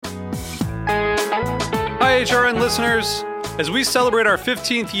HRN listeners. As we celebrate our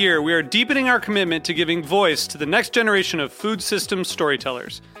 15th year, we are deepening our commitment to giving voice to the next generation of food systems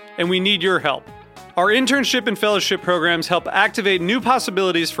storytellers, and we need your help. Our internship and fellowship programs help activate new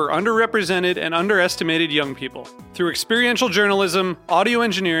possibilities for underrepresented and underestimated young people through experiential journalism, audio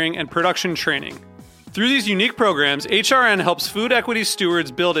engineering, and production training. Through these unique programs, HRN helps food equity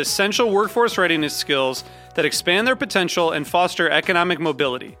stewards build essential workforce readiness skills that expand their potential and foster economic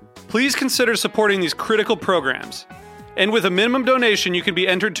mobility. Please consider supporting these critical programs. And with a minimum donation, you can be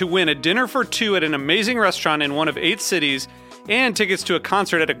entered to win a dinner for two at an amazing restaurant in one of 8 cities and tickets to a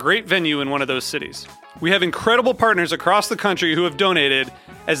concert at a great venue in one of those cities. We have incredible partners across the country who have donated,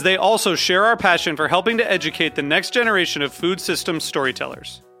 as they also share our passion for helping to educate the next generation of food systems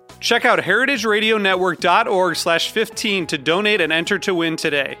storytellers. Check out heritageradionetwork.org/15 to donate and enter to win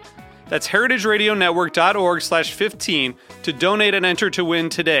today. That's heritageradionetwork.org/15 to donate and enter to win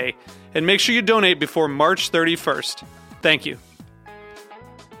today. And make sure you donate before March 31st. Thank you.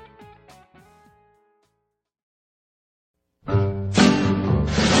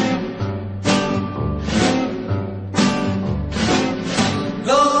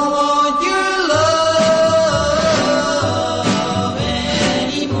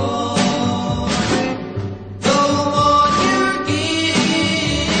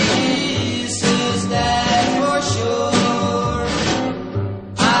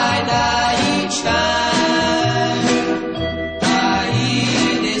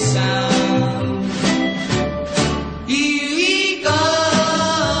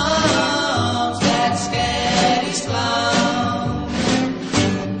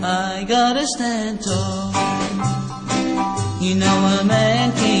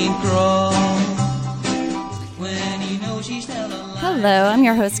 Hello, I'm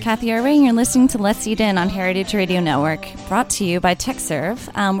your host, Cathy, and you're listening to Let's Eat In on Heritage Radio Network, brought to you by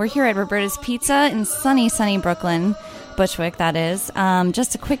TechServe. We're here at Roberta's Pizza in sunny Brooklyn, Bushwick, that is.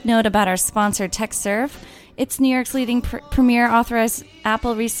 Just a quick note about our sponsor, TechServe. It's New York's leading premier authorized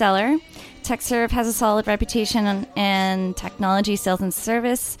Apple reseller. TechServe has a solid reputation in technology, sales, and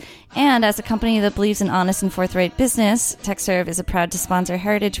service. And as a company that believes in honest and forthright business, TechServe is proud to sponsor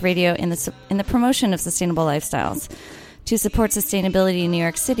Heritage Radio in the promotion of sustainable lifestyles. To support sustainability in New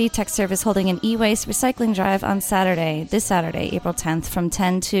York City, TechServe is holding an e-waste recycling drive on this Saturday, April 10th, from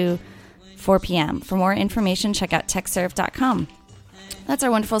 10 to 4 p.m. For more information, check out techserve.com. That's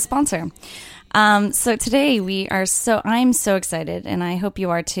our wonderful sponsor. So today I'm so excited, and I hope you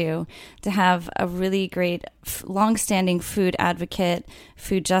are too, to have a really great, long-standing food advocate,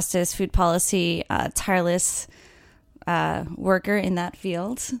 food justice, food policy, tireless worker in that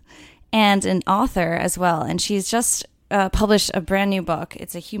field, and an author as well. And she's just published a brand new book.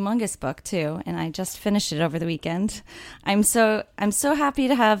 It's a humongous book too, and I just finished it over the weekend. I'm so happy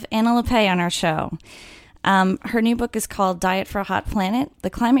to have Anna Lappe on our show. Her new book is called Diet for a Hot Planet: The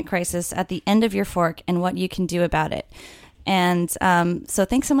Climate Crisis at the End of Your Fork and What You Can Do About It. And so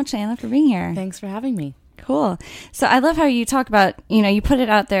thanks so much, Anna, for being here. Thanks for having me. Cool. So I love how you talk about, you put it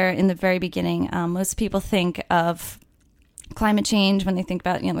out there in the very beginning. Most people think of climate change when they think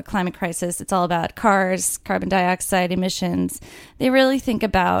about, the climate crisis. It's all about cars, carbon dioxide emissions. They really think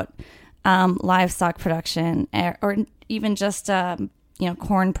about livestock production or even just,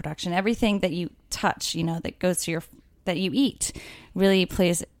 corn production. Everything that you touch, that goes to that you eat really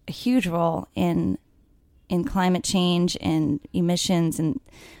plays a huge role in climate change and emissions, and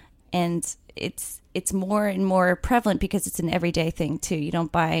it's more and more prevalent because it's an everyday thing too. You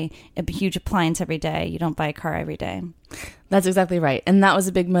don't buy a huge appliance every day. You don't buy a car every day. That's exactly right. And that was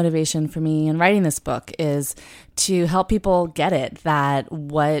a big motivation for me in writing this book, is to help people get it, that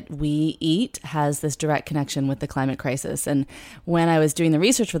what we eat has this direct connection with the climate crisis. And when I was doing the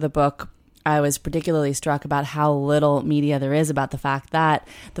research for the book, I was particularly struck about how little media there is about the fact that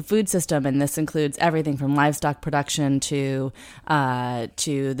the food system, and this includes everything from livestock production to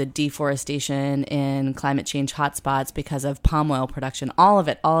the deforestation in climate change hotspots because of palm oil production, all of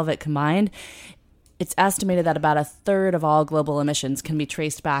it combined, it's estimated that about a third of all global emissions can be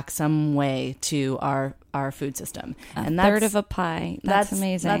traced back some way to our food system. A third of a pie. That's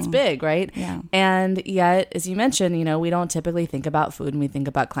amazing. That's big, right? Yeah. And yet, as you mentioned, we don't typically think about food when we think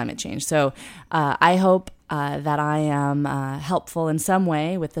about climate change. So I hope that I am helpful in some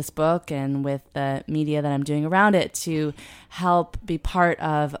way with this book and with the media that I'm doing around it to help be part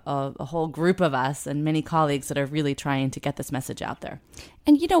of a whole group of us and many colleagues that are really trying to get this message out there.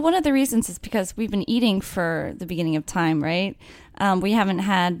 And, one of the reasons is because we've been eating for the beginning of time, right? We haven't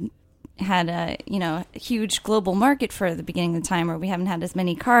had a huge global market for the beginning of the time, or we haven't had as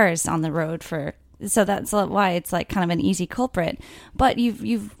many cars on the road so that's why it's like kind of an easy culprit. But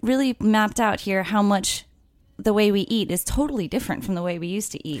you've really mapped out here how much the way we eat is totally different from the way we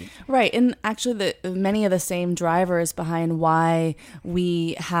used to eat. Right. And actually, many of the same drivers behind why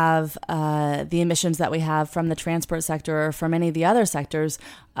we have the emissions that we have from the transport sector or from any of the other sectors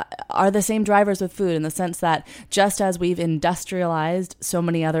are the same drivers with food, in the sense that just as we've industrialized so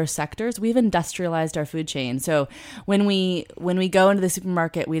many other sectors, we've industrialized our food chain. So when we go into the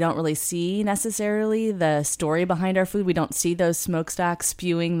supermarket, we don't really see necessarily the story behind our food. We don't see those smokestacks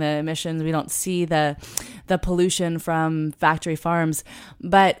spewing the emissions. We don't see the pollution from factory farms.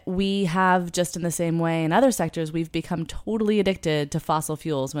 But we have, just in the same way in other sectors, we've become totally addicted to fossil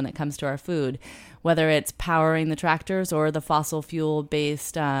fuels when it comes to our food, whether it's powering the tractors or the fossil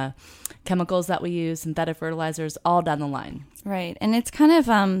fuel-based chemicals that we use, synthetic fertilizers, all down the line. Right. And it's kind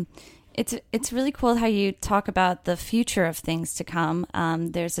of, it's really cool how you talk about the future of things to come.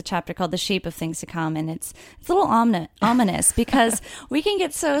 There's a chapter called The Shape of Things to Come, and it's a little ominous because we can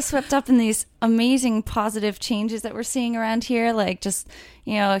get so swept up in these amazing positive changes that we're seeing around here. Like just,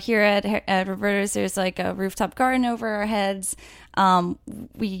 here at Roberta's, there's like a rooftop garden over our heads.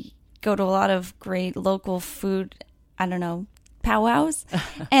 We go to a lot of great local food, powwows.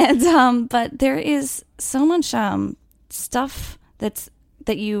 And but there is so much stuff that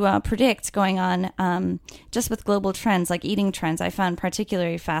you predict going on just with global trends, like eating trends, I found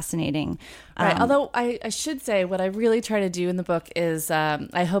particularly fascinating. Right. Although I should say what I really try to do in the book is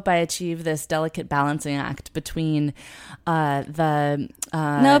I hope I achieve this delicate balancing act between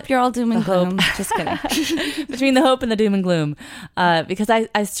Nope, you're all doom and gloom. Just kidding. Between the hope and the doom and gloom. Because I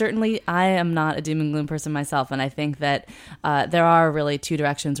am not a doom and gloom person myself. And I think that there are really two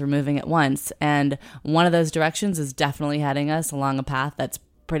directions we're moving at once. And one of those directions is definitely heading us along a path that's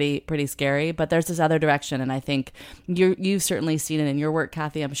pretty scary, but there's this other direction, and I think you've certainly seen it in your work,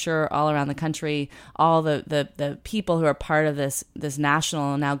 Cathy. I'm sure all around the country, all the people who are part of this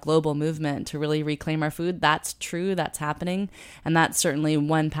national and now global movement to really reclaim our food. That's true. That's happening, and that's certainly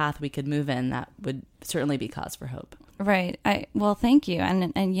one path we could move in. That would certainly be cause for hope. Right. Well, thank you,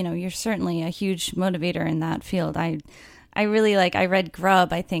 and you're certainly a huge motivator in that field. I really I read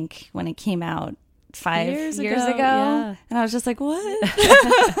Grub, I think, when it came out 5 years ago. Yeah. And I was just like,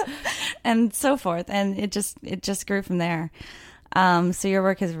 what? And so forth. And it just grew from there. So your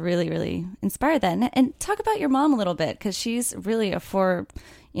work has really, really inspired that. And talk about your mom a little bit, because she's really a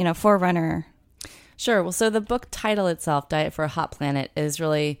forerunner. Sure. Well, so the book title itself, Diet for a Hot Planet, is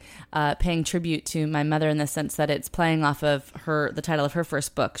really paying tribute to my mother in the sense that it's playing off of the title of her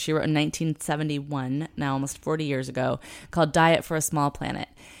first book she wrote in 1971, now almost 40 years ago, called Diet for a Small Planet.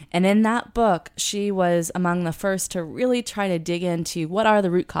 And in that book, she was among the first to really try to dig into what are the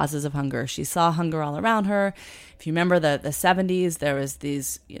root causes of hunger. She saw hunger all around her. If you remember the 70s, there was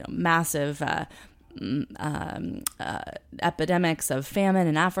these massive epidemics of famine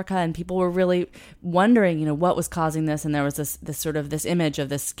in Africa, and people were really wondering, what was causing this. And there was this image of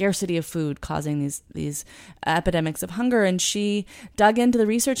this scarcity of food causing these epidemics of hunger. And she dug into the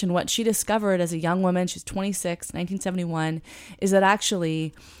research, and what she discovered as a young woman, she's 26, 1971, is that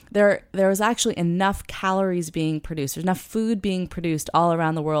actually there was actually enough calories being produced. There's enough food being produced all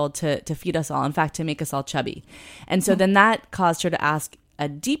around the world to feed us all. In fact, to make us all chubby. And so then that caused her to ask a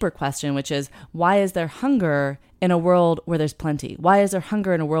deeper question, which is, why is there hunger in a world where there's plenty? Why is there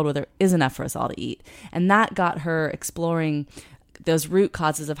hunger in a world where there is enough for us all to eat? And that got her exploring those root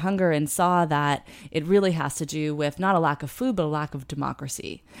causes of hunger, and saw that it really has to do with not a lack of food, but a lack of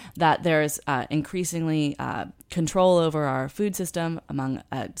democracy. That there's increasingly control over our food system among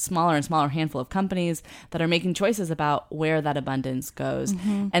a smaller and smaller handful of companies that are making choices about where that abundance goes.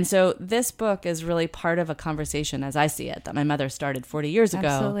 Mm-hmm. And so this book is really part of a conversation, as I see it, that my mother started 40 years ago.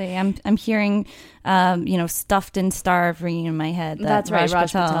 Absolutely. I'm hearing, stuffed and starved ringing in my head. That's right,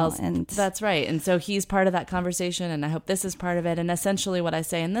 Raj Patel. And that's right. And so he's part of that conversation, and I hope this is part of it. And essentially what I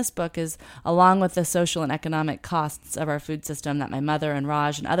say in this book is, along with the social and economic costs of our food system that my mother and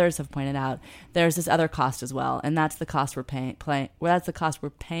Raj and others have pointed out, there's this other cost as well, and that's the cost we're paying. That's the cost we're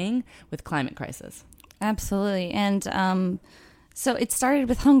paying with climate crisis. Absolutely. And so it started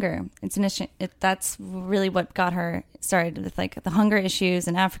with hunger. That's really what got her started, with the hunger issues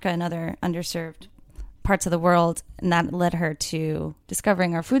in Africa and other underserved parts of the world, and that led her to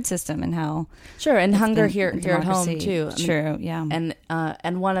discovering our food system and how and hunger here at home too. True, yeah.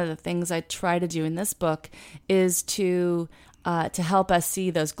 And one of the things I try to do in this book is to help us see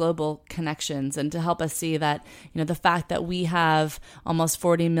those global connections, and to help us see that the fact that we have almost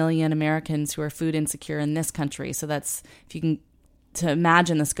 40 million Americans who are food insecure in this country. So that's, if you can to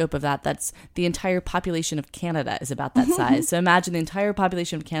imagine the scope of that, that's the entire population of Canada is about that size. So imagine the entire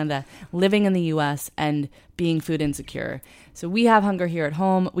population of Canada living in the U.S. and being food insecure. So we have hunger here at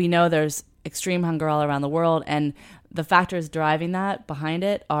home. We know there's extreme hunger all around the world, and the factors driving that behind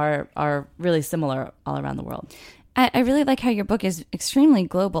it are really similar all around the world. I really like how your book is extremely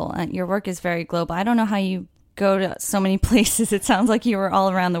global, and your work is very global. I don't know how you go to so many places. It sounds like you were all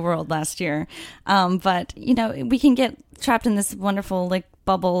around the world last year. But, we can get trapped in this wonderful like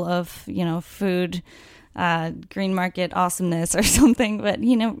bubble of, food, green market awesomeness or something. But,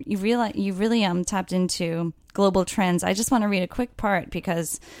 you really tapped into global trends. I just want to read a quick part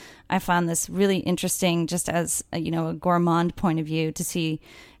because I found this really interesting just as, a gourmand point of view to see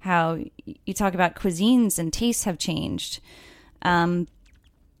how you talk about cuisines and tastes have changed.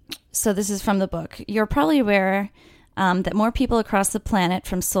 So this is from the book. You're probably aware that more people across the planet,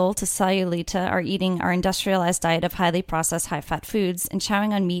 from Seoul to Sayulita, are eating our industrialized diet of highly processed, high-fat foods and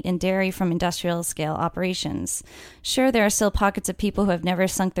chowing on meat and dairy from industrial-scale operations. Sure, there are still pockets of people who have never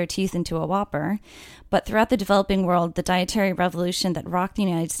sunk their teeth into a Whopper, but throughout the developing world, the dietary revolution that rocked the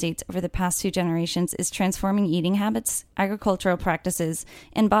United States over the past 2 generations is transforming eating habits, agricultural practices,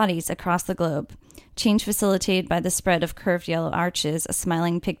 and bodies across the globe. Change facilitated by the spread of curved yellow arches, a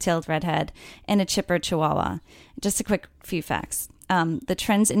smiling pigtailed redhead, and a chipper chihuahua. Just a quick few facts. The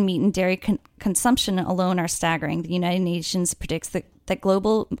trends in meat and dairy consumption alone are staggering. The United Nations predicts that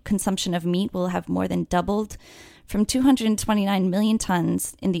global consumption of meat will have more than doubled from 229 million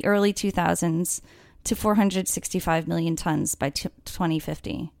tons in the early 2000s to 465 million tons by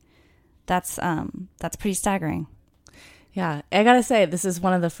 2050. That's pretty staggering. Yeah, I gotta say, this is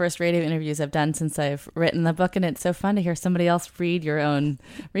one of the first radio interviews I've done since I've written the book, and it's so fun to hear somebody else read your own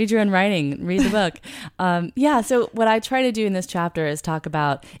writing, read the book. So what I try to do in this chapter is talk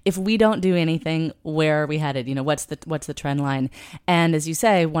about, if we don't do anything, where are we headed? What's the trend line? And as you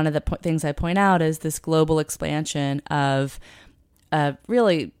say, one of the things I point out is this global expansion of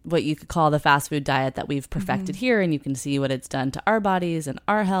really what you could call the fast food diet that we've perfected here, and you can see what it's done to our bodies and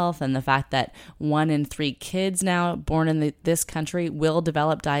our health, and the fact that 1 in 3 kids now born in this country will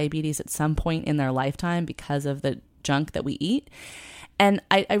develop diabetes at some point in their lifetime because of the junk that we eat. And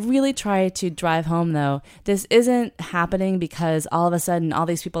I really try to drive home, though, this isn't happening because all of a sudden all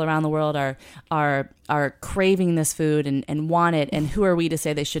these people around the world are craving this food and want it, and who are we to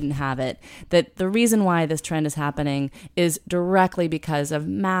say they shouldn't have it? That the reason why this trend is happening is directly because of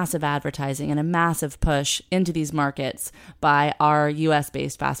massive advertising and a massive push into these markets by our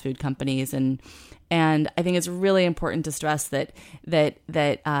US-based fast food companies. And I think it's really important to stress that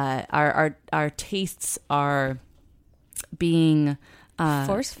our tastes are being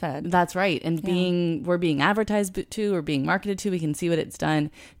force fed. That's right. And we're being advertised to, or being marketed to. We can see what it's done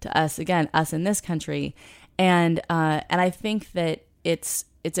to us, again, us in this country. And I think that it's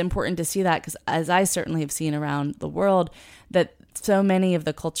important to see that, because as I certainly have seen around the world, that so many of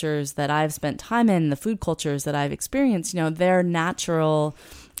the cultures that I've spent time in, the food cultures that I've experienced, their natural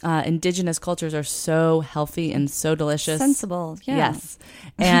indigenous cultures are so healthy and so delicious. Sensible, yeah. Yes.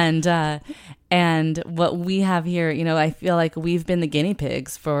 And what we have here, I feel like we've been the guinea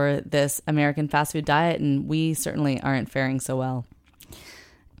pigs for this American fast food diet, and we certainly aren't faring so well.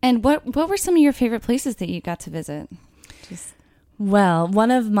 And what were some of your favorite places that you got to visit? Well,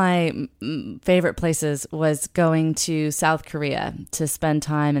 one of my favorite places was going to South Korea to spend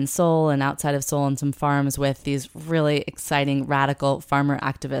time in Seoul and outside of Seoul on some farms with these really exciting radical farmer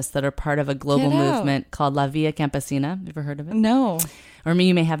activists that are part of a global movement called La Via Campesina. Have you ever heard of it? No. Or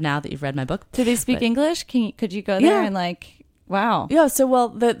you may have now that you've read my book. Do they speak English? Could you go there and wow. Yeah. So,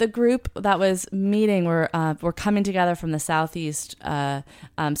 the group that was meeting were coming together from the Southeast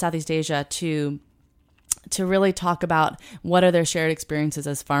Asia to really talk about what are their shared experiences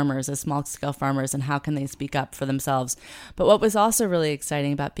as farmers, as small-scale farmers, and how can they speak up for themselves. But what was also really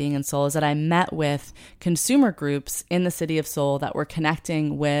exciting about being in Seoul is that I met with consumer groups in the city of Seoul that were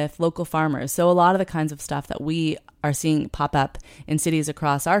connecting with local farmers. So a lot of the kinds of stuff that we are seeing pop up in cities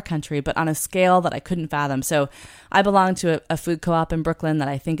across our country, but on a scale that I couldn't fathom. So I belong to a food co-op in Brooklyn that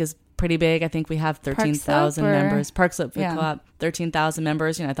I think is pretty big. I think we have 13,000 members. Park Slope Food Co-op, 13,000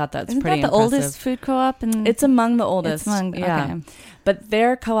 members. I thought that's pretty impressive. Isn't that the oldest food co-op? It's among the oldest. Okay. But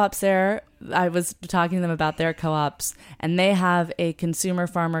their co-ops there, I was talking to them about their co-ops, and they have a consumer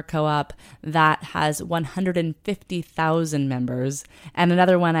farmer co-op that has 150,000 members, and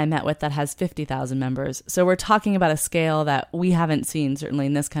another one I met with that has 50,000 members. So we're talking about a scale that we haven't seen, certainly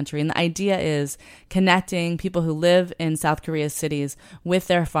in this country. And the idea is connecting people who live in South Korea's cities with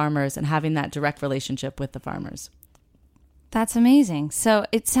their farmers and having that direct relationship with the farmers. That's amazing. So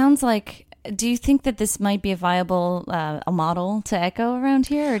it sounds like, do you think that this might be a viable a model to echo around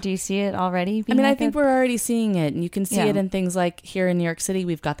here, or do you see it already? I think we're already seeing it, and you can see it in things like here in New York City,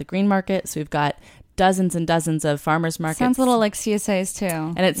 we've got the green market. So we've got dozens and dozens of farmers markets. Sounds a little like CSAs too.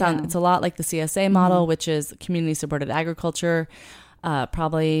 And it's a lot like the CSA model, which is community supported agriculture.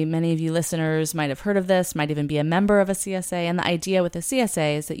 Probably many of you listeners might have heard of this, might even be a member of a CSA. And the idea with a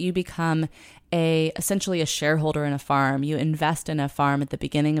CSA is that you become essentially a shareholder in a farm. You invest in a farm at the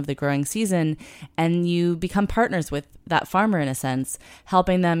beginning of the growing season, and you become partners with that farmer in a sense,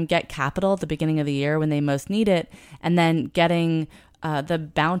 helping them get capital at the beginning of the year when they most need it, and then getting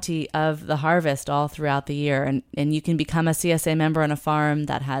the bounty of the harvest all throughout the year. And you can become a CSA member on a farm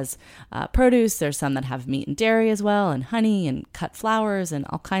that has produce. There's some that have meat and dairy as well, and honey and cut flowers and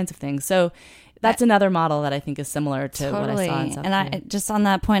all kinds of things. So that's another model that I think is similar to what I saw in South Korea. And just on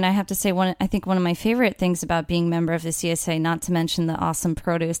that point, I have to say, I think one of my favorite things about being a member of the CSA, not to mention the awesome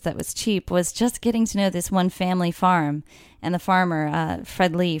produce that was cheap, was just getting to know this one family farm and the farmer,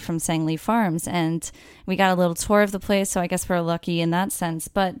 Fred Lee from Sang Lee Farms. And we got a little tour of the place, so I guess we're lucky in that sense.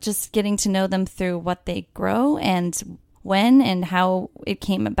 But just getting to know them through what they grow and when and how it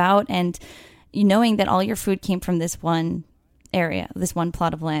came about, and knowing that all your food came from this one area, this one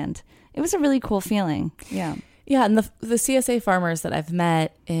plot of land. It was a really cool feeling. Yeah. Yeah. And the CSA farmers that I've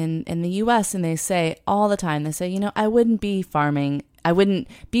met in the U.S., and they say all the time, they say, I wouldn't be farming. I wouldn't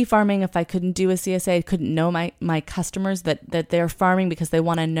be farming if I couldn't do a CSA. I couldn't know my customers that they're farming because they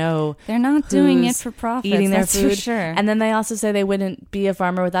want to know. They're not doing it for profit. Eating their that's food. For sure. And then they also say they wouldn't be a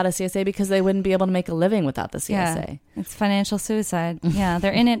farmer without a CSA because they wouldn't be able to make a living without the CSA. Yeah, it's financial suicide. Yeah.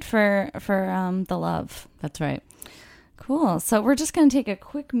 They're in it for the love. That's right. Cool. So we're just going to take a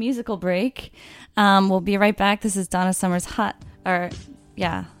quick musical break. We'll be right back. This is Donna Summer's Hot Stuff.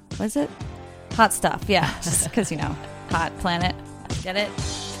 Yeah, just because, Hot Planet. Get it?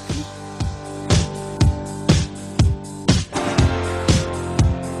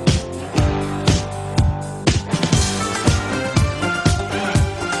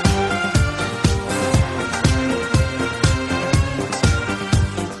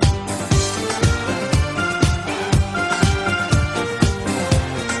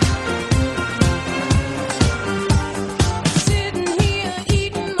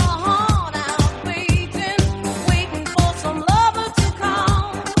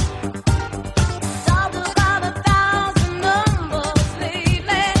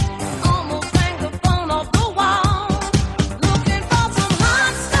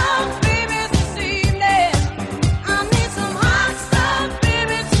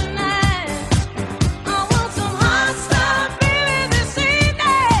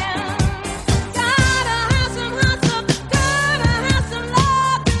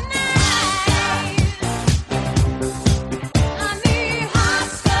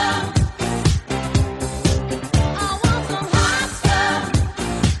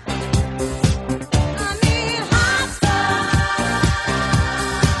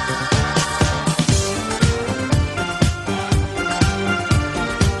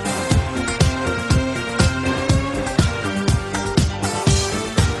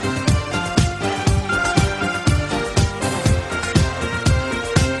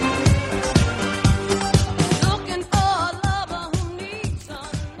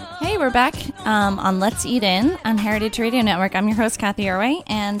 We're back on Let's Eat In on Heritage Radio Network. I'm your host, Cathy Irway,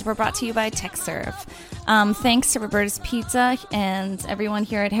 and we're brought to you by TechServe. Thanks to Roberta's Pizza and everyone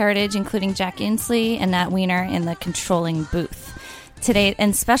here at Heritage, including Jack Inslee and Nat Weiner in the controlling booth today.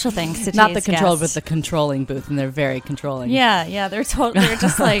 And special thanks to today's not the control, guest. but the controlling booth, and they're very controlling. Yeah, they're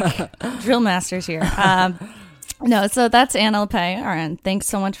just like drill masters here. No, so that's Anna Lappe, and thanks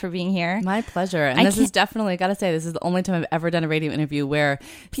so much for being here. My pleasure. And this is definitely, I got to say, this is the only time I've ever done a radio interview where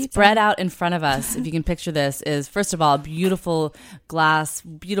spread out in front of us, if you can picture this, is first of all, beautiful glass,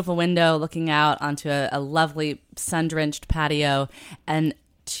 beautiful window looking out onto a lovely sun-drenched patio, and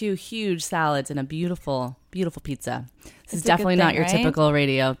two huge salads and a beautiful, beautiful pizza. This is definitely not your typical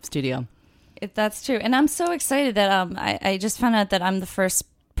radio studio. That's true. And I'm so excited that I just found out that I'm the first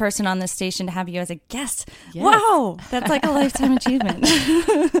person on this station to have you as a guest. Yes. Wow, that's like a lifetime achievement.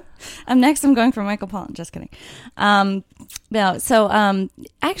 Next I'm going for Michael Pollan. Just kidding.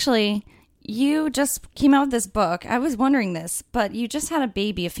 Actually, you just came out with this book. I was wondering this, but you just had a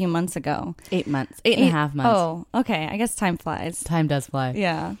baby a few months ago. 8 months. 8.5 months. Oh, okay. I guess time flies. Time does fly.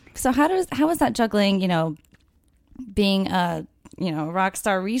 Yeah. So how is that juggling, being a rock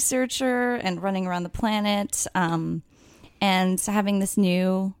star researcher and running around the planet, and having this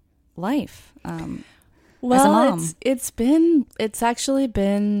new life as a mom? It's actually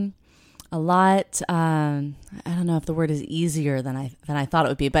been a lot. I don't know if the word is easier than I thought it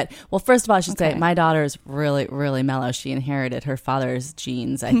would be. But well, first of all, I should say my daughter is really, really mellow. She inherited her father's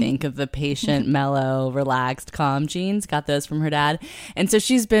genes, I think, of the patient, mellow, relaxed, calm genes. Got those from her dad, and so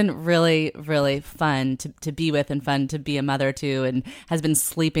she's been really, really fun to be with and fun to be a mother to, and has been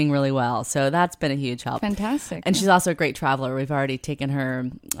sleeping really well. So that's been a huge help. Fantastic. And she's also a great traveler. We've already taken her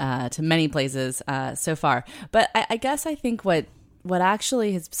to many places so far. But I guess I think what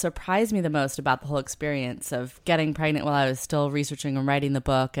actually has surprised me the most about the whole experience of getting pregnant while I was still researching and writing the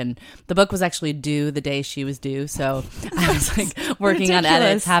book, and the book was actually due the day she was due, so I was like working on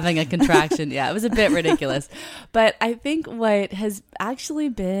edits, having a contraction. Yeah, it was a bit ridiculous. But I think what has actually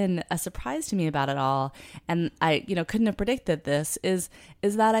been a surprise to me about it all, and I couldn't have predicted this, is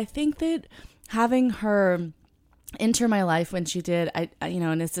that I think that having her enter my life when she did,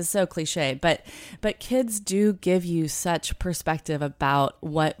 and this is so cliche, but kids do give you such perspective about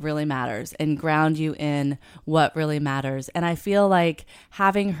what really matters and ground you in what really matters. And I feel like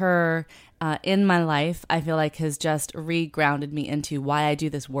having her in my life, I feel like has just re-grounded me into why I do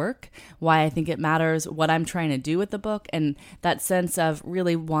this work, why I think it matters, what I'm trying to do with the book, and that sense of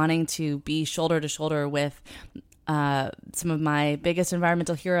really wanting to be shoulder to shoulder with some of my biggest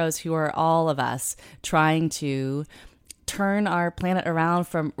environmental heroes, who are all of us trying to turn our planet around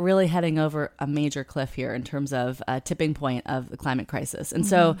from really heading over a major cliff here in terms of a tipping point of the climate crisis. And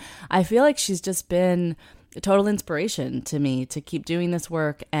so I feel like she's just been a total inspiration to me to keep doing this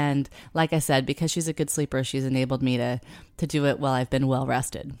work. And like I said, because she's a good sleeper, she's enabled me to do it while I've been well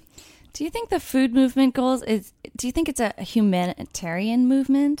rested. Do you think the food movement goals do you think it's a humanitarian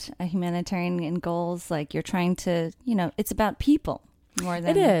movement, a humanitarian goals? Like you're trying to, it's about people more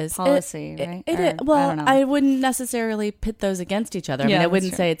than policy, right? It is. Well, I wouldn't necessarily pit those against each other. I mean, I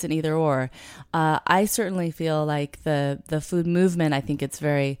wouldn't say it's an either or. I certainly feel like the food movement, I think it's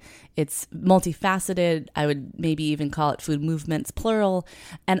multifaceted. I would maybe even call it food movements, plural.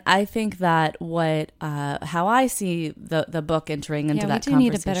 And I think that how I see the book entering into that conversation. We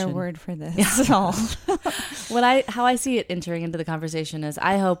do need a better word for this. How I see it entering into the conversation is,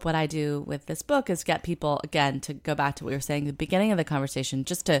 I hope what I do with this book is get people, again, to go back to what we were saying at the beginning of the conversation,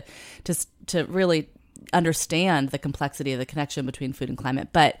 just to really understand the complexity of the connection between food and climate,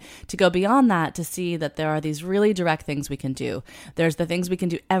 but to go beyond that, to see that there are these really direct things we can do. There's the things we can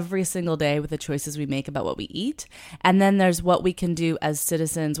do every single day with the choices we make about what we eat. And then there's what we can do as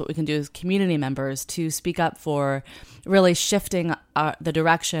citizens, what we can do as community members to speak up for really shifting the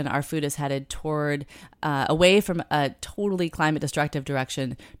direction our food is headed toward, away from a totally climate destructive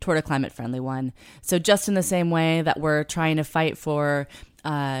direction toward a climate friendly one. So just in the same way that we're trying to fight for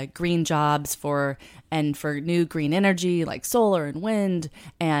green jobs for new green energy like solar and wind,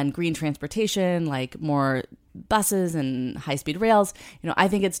 and green transportation like more buses and high-speed rails, I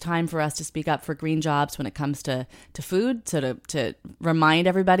think it's time for us to speak up for green jobs when it comes to food, so to remind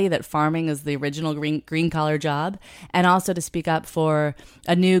everybody that farming is the original green collar job, and also to speak up for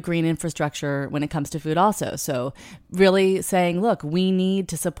a new green infrastructure when it comes to food also. So really saying, look, we need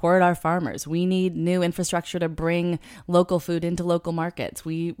to support our farmers. We need new infrastructure to bring local food into local markets.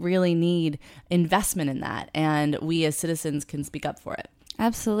 We really need investment in that, and we as citizens can speak up for it.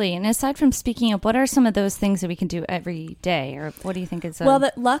 Absolutely. And aside from speaking up, what are some of those things that we can do every day? Or what do you think is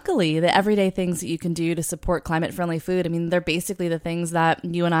luckily, the everyday things that you can do to support climate-friendly food, I mean, they're basically the things that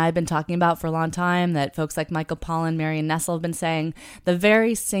you and I have been talking about for a long time, that folks like Michael Pollan, Marion Nestle have been saying, the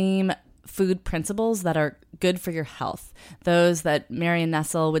very same food principles that are good for your health. Those that Marion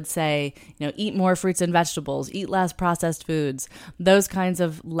Nestle would say, eat more fruits and vegetables, eat less processed foods. Those kinds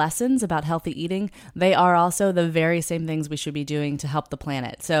of lessons about healthy eating, they are also the very same things we should be doing to help the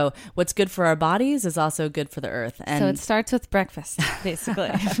planet. So what's good for our bodies is also good for the earth. And so it starts with breakfast,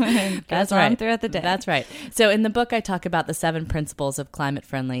 basically. That's right. Throughout the day. That's right. So in the book, I talk about the 7 principles of a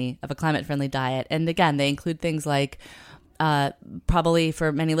climate-friendly diet. And again, they include things like, probably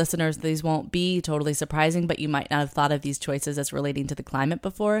for many listeners, these won't be totally surprising, but you might not have thought of these choices as relating to the climate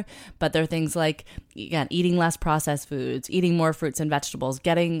before. But there are things like, again, eating less processed foods, eating more fruits and vegetables,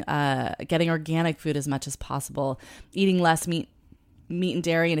 getting organic food as much as possible, eating less meat and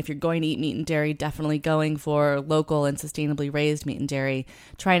dairy, and if you're going to eat meat and dairy, definitely going for local and sustainably raised meat and dairy,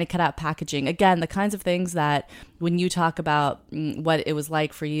 trying to cut out packaging. Again, the kinds of things that when you talk about what it was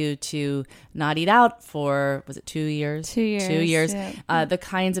like for you to not eat out for, was it 2 years? 2 years. 2 years. Yeah. The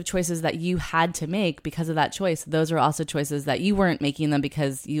kinds of choices that you had to make because of that choice, those are also choices that you weren't making them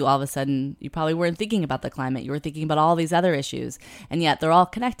because you all of a sudden, you probably weren't thinking about the climate. You were thinking about all these other issues, and yet they're all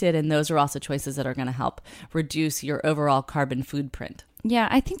connected, and those are also choices that are going to help reduce your overall carbon footprint. Yeah,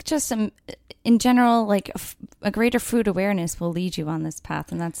 I think just in general, like a greater food awareness will lead you on this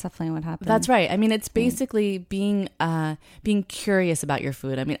path, and that's definitely what happened. That's right. I mean, it's basically being curious about your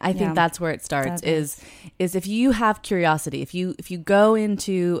food. I mean, I think that's where it starts. Is if you have curiosity, if you go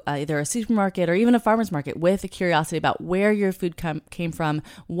into either a supermarket or even a farmer's market with a curiosity about where your food came from,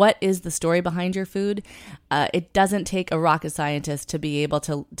 what is the story behind your food, it doesn't take a rocket scientist to be able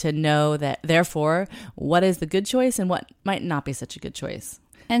to know that. Therefore, what is the good choice and what might not be such a good choice.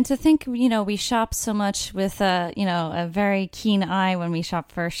 And to think, we shop so much with a very keen eye when we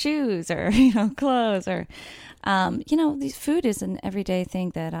shop for shoes or, clothes or, food is an everyday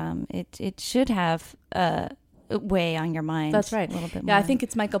thing that it should have weigh on your mind. That's right. A little bit more. Yeah, I think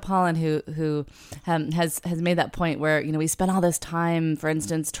it's Michael Pollan who has made that point where, we spend all this time, for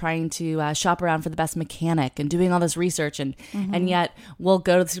instance, trying to shop around for the best mechanic and doing all this research and yet we'll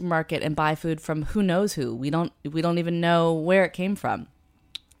go to the supermarket and buy food from who knows who. We don't even know where it came from.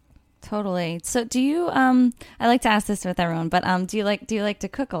 Totally. So do you, I like to ask this with everyone, but do you like to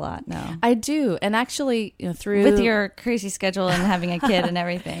cook a lot now? I do. And actually, through... With your crazy schedule and having a kid and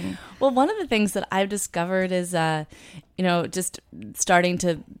everything. Well, one of the things that I've discovered is, just starting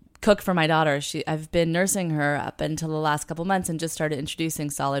to cook for my daughter. I've been nursing her up until the last couple months and just started introducing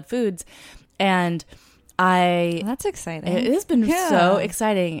solid foods. And that's exciting. It has been so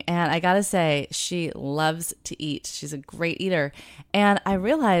exciting. And I got to say, she loves to eat. She's a great eater. And I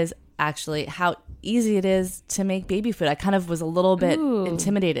realized actually how easy it is to make baby food. I kind of was a little bit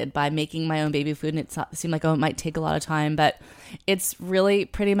intimidated by making my own baby food, and it seemed like, it might take a lot of time, but it's really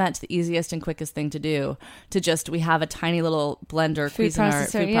pretty much the easiest and quickest thing to do. We have a tiny little blender, food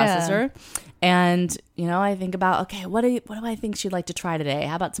processor. And, I think about, okay, what do I think she'd like to try today?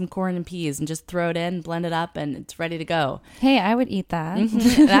 How about some corn and peas, and just throw it in, blend it up, and it's ready to go. Hey, I would eat that.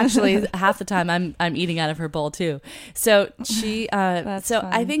 And actually, half the time I'm eating out of her bowl too. So she,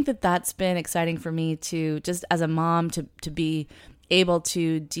 I think that's been exciting for me to, just as a mom, to be able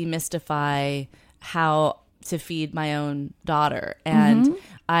to demystify how to feed my own daughter. And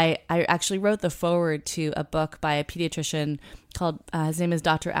I actually wrote the foreword to a book by a pediatrician called, his name is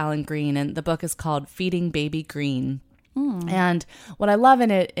Dr. Alan Green, and the book is called Feeding Baby Green. And what I love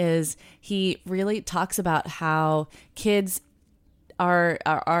in it is he really talks about how kids are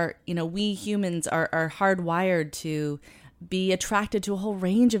we humans are hardwired to be attracted to a whole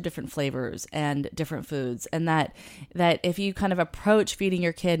range of different flavors and different foods. And that if you kind of approach feeding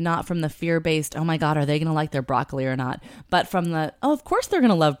your kid not from the fear-based, oh my God, are they going to like their broccoli or not? But from the, oh, of course they're going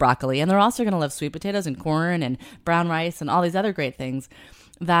to love broccoli. And they're also going to love sweet potatoes and corn and brown rice and all these other great things,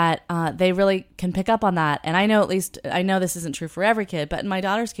 that they really can pick up on that. And I know this isn't true for every kid, but in my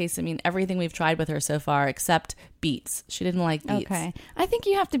daughter's case, I mean, everything we've tried with her so far, except beets. She didn't like beets. Okay. I think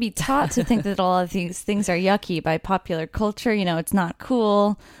you have to be taught to think that all of these things are yucky by popular culture. It's not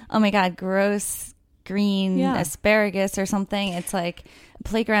cool. Oh my God, gross green asparagus or something. It's like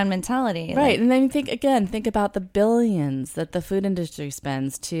playground mentality. Right. And then think about the billions that the food industry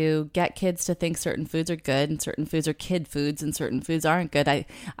spends to get kids to think certain foods are good and certain foods are kid foods and certain foods aren't good.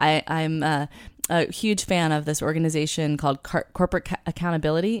 I'm a huge fan of this organization called Corporate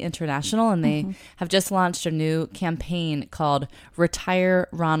Accountability International, and they have just launched a new campaign called Retire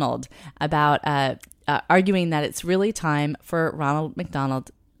Ronald, about arguing that it's really time for Ronald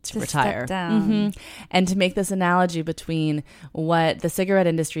McDonald to retire. Step down. And to make this analogy between what the cigarette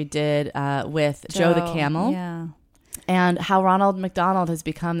industry did with Joe the Camel, and how Ronald McDonald has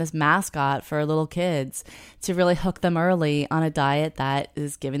become this mascot for little kids, to really hook them early on a diet that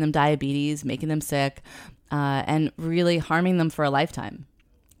is giving them diabetes, making them sick, and really harming them for a lifetime.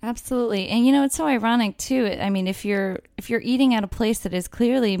 Absolutely. And it's so ironic too. I mean, if you're eating at a place that is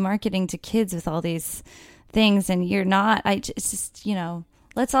clearly marketing to kids with all these things and you're not, it's just,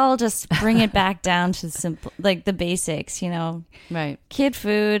 let's all just bring it back down to simple, like the basics, Right. Kid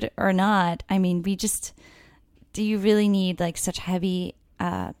food or not. I mean, do you really need like such heavy,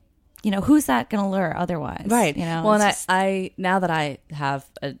 who's that going to lure otherwise? Right. Well, and I now that I have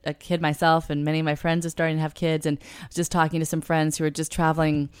a kid myself, and many of my friends are starting to have kids, and I was just talking to some friends who are just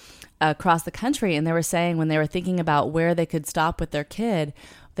traveling across the country, and they were saying when they were thinking about where they could stop with their kid,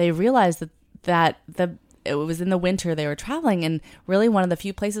 they realized that it was in the winter they were traveling, and really one of the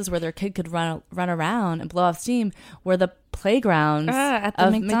few places where their kid could run around and blow off steam were the playgrounds at the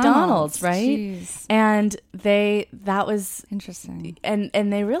of McDonald's, right? Jeez. And that was interesting.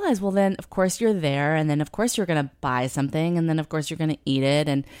 And they realized, well, then of course you're there, and then of course you're going to buy something, and then of course you're going to eat it,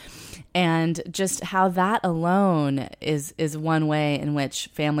 And just how that alone is one way in which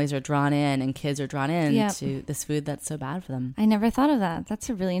families are drawn in and kids are drawn in to this food that's so bad for them. I never thought of that. That's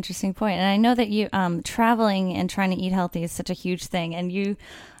a really interesting point. And I know that you traveling and trying to eat healthy is such a huge thing. And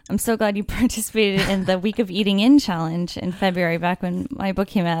I'm so glad you participated in the Week of Eating In challenge in February, back when my book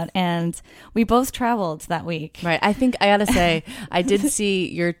came out, and we both traveled that week. Right. I think I gotta say, I did see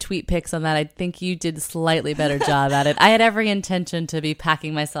your tweet pics on that. I think you did a slightly better job at it. I had every intention to be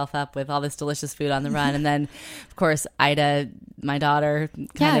packing myself up with all this delicious food on the run, and then, of course, Ida, my daughter,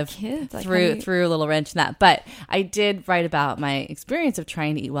 kind of threw a little wrench in that. But I did write about my experience of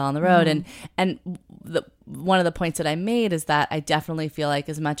trying to eat well on the road, and one of the points that I made is that I definitely feel like,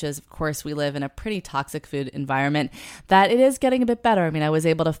 as much as, of course, we live in a pretty toxic food environment, that it is getting a bit better. I mean, I was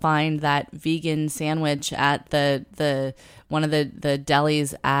able to find that vegan sandwich at the one of the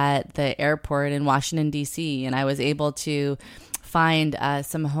delis at the airport in Washington, D.C., and I was able to find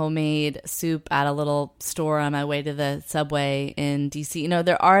some homemade soup at a little store on my way to the subway in D.C. You know,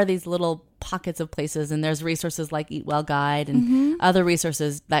 there are these little pockets of places, and there's resources like Eat Well Guide and other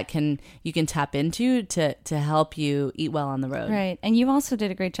resources that you can tap into to help you eat well on the road. Right. And you also did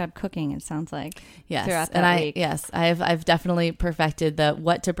a great job cooking, it sounds like. Yes. Throughout that week. I've definitely perfected the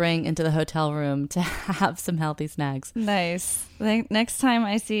what to bring into the hotel room to have some healthy snacks. Nice. Next time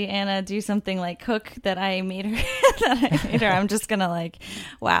I see Anna do something like cook that I made her, I'm just gonna like,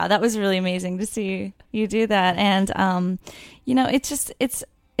 wow, that was really amazing to see you do that. And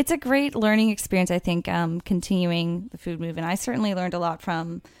it's a great learning experience, I think, continuing the food movement. I certainly learned a lot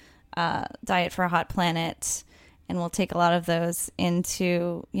from Diet for a Hot Planet, and we'll take a lot of those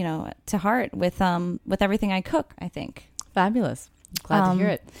into, to heart with everything I cook, I think. Fabulous. Glad to hear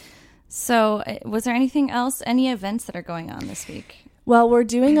it. So was there anything else, any events that are going on this week? Well, we're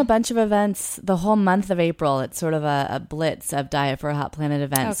doing a bunch of events the whole month of April. It's sort of a blitz of Diet for a Hot Planet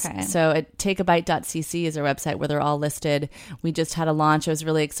events. Okay. So at takeabite.cc is our website where they're all listed. We just had a launch. I was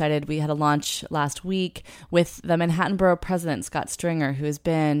really excited. We had a launch last week with the Manhattan Borough President, Scott Stringer, who has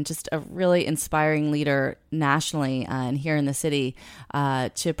been just a really inspiring leader nationally and here in the city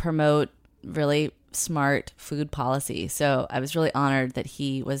to promote really smart food policy. So I was really honored that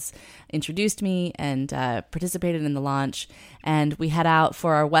he introduced me and participated in the launch. And we head out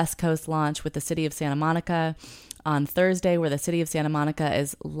for our West Coast launch with the city of Santa Monica on Thursday, where the city of Santa Monica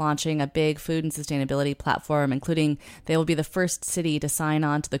is launching a big food and sustainability platform, including they will be the first city to sign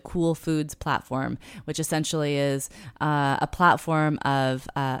on to the Cool Foods platform, which essentially is a platform of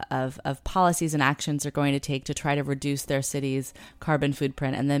policies and actions they're going to take to try to reduce their city's carbon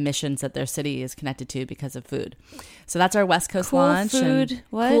footprint and the emissions that their city is connected to because of food. So that's our West Coast launch.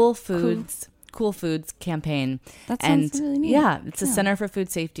 Cool Foods campaign. That sounds really neat. Yeah, the Center for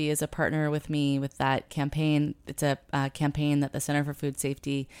Food Safety is a partner with me with that campaign. It's a campaign that the Center for Food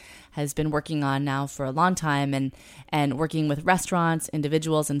Safety has been working on now for a long time and working with restaurants,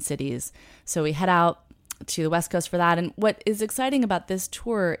 individuals, and cities. So we head out to the West Coast for that. And what is exciting about this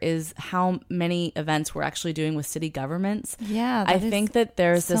tour is how many events we're actually doing with city governments. Yeah, I think that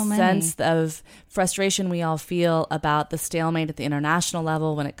there's a sense of frustration we all feel about the stalemate at the international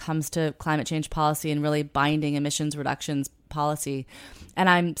level when it comes to climate change policy and really binding emissions reductions policy. And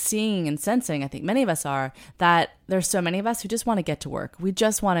I'm seeing and sensing, I think many of us are, that there's so many of us who just want to get to work. We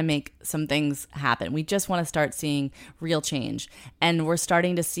just want to make some things happen. We just want to start seeing real change. And we're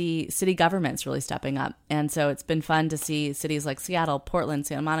starting to see city governments really stepping up. And so it's been fun to see cities like Seattle, Portland,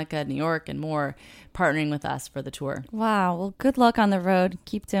 Santa Monica, New York, and more partnering with us for the tour. Wow. Well, good luck on the road.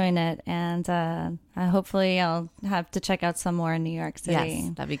 Keep doing it. And hopefully I'll have to check out some more in New York City.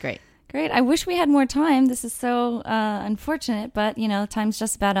 Yes, that'd be great. Great. I wish we had more time. This is so unfortunate, but time's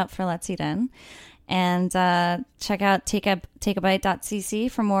just about up for Let's Eat In. And check out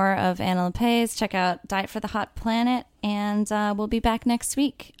takeabite.cc for more of Anna Lappe's. Check out Diet for the Hot Planet, and we'll be back next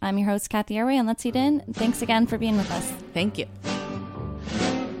week. I'm your host, Cathy Arway on Let's Eat In. Thanks again for being with us. Thank you.